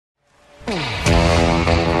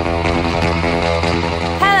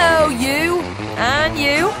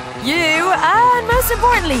most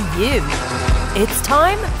importantly, you. It's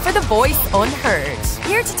time for The Voice Unheard.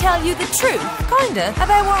 Here to tell you the truth, kinda,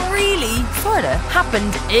 about what really, sorta,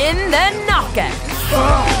 happened in the knockout.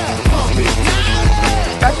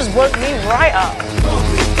 That just woke me right up.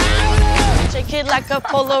 Take it like a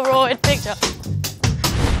Polaroid picture.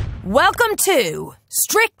 Welcome to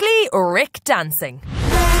Strictly Rick Dancing.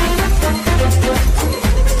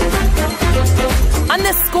 And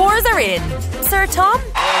the scores are in. Sir Tom?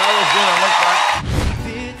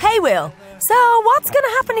 Hey Will, so what's gonna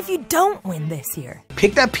happen if you don't win this year?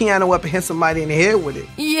 Pick that piano up and hit somebody in the head with it.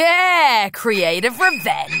 Yeah, creative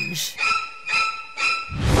revenge.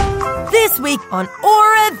 This week on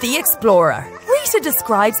Aura the Explorer, Rita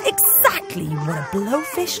describes exactly what a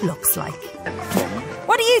blowfish looks like.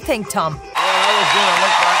 What do you think, Tom?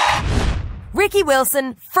 Ricky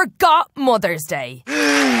Wilson forgot Mother's Day.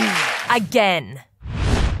 Again.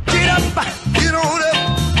 Get up, get on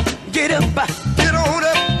up, get up, get on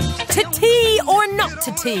up. To tea or not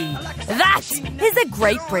to tea? That is a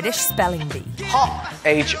Great British Spelling Bee.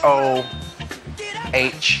 H-O-H.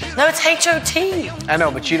 No, it's H-O-T. I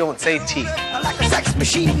know, but you don't say T. Like a sex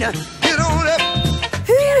machine. Get on up.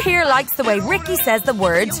 Who here likes the way Ricky says the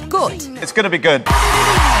word good? It's gonna be good.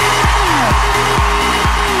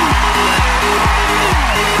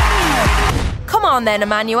 Come on then,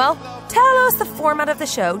 Emmanuel. Tell us the format of the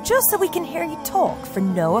show just so we can hear you talk for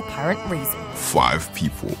no apparent reason. 5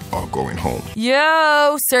 people are going home.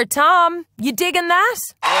 Yo, Sir Tom, you digging that?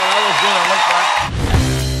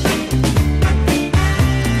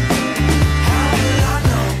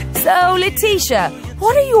 So, Letitia,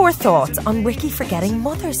 what are your thoughts on Ricky forgetting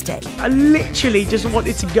Mother's Day? I literally just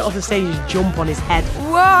wanted to get off the stage and jump on his head.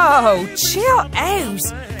 Whoa, chill out.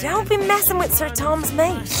 Don't be messing with Sir Tom's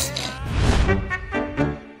mate.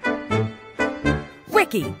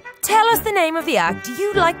 Ricky, tell us the name of the act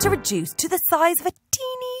you'd like to reduce to the size of a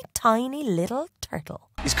teeny tiny little turtle.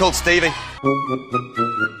 He's called Stevie.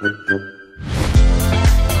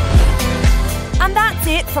 And that's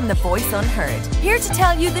it from The Voice Unheard. Here to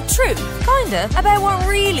tell you the truth, kinda, about what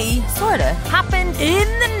really, sorta, happened in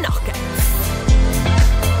the knockout.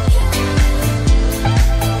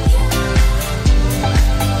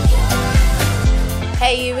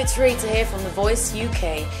 Hey you, it's Rita here from The Voice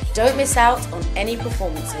UK. Don't miss out on any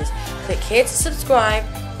performances. Click here to subscribe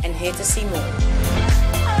and here to see more.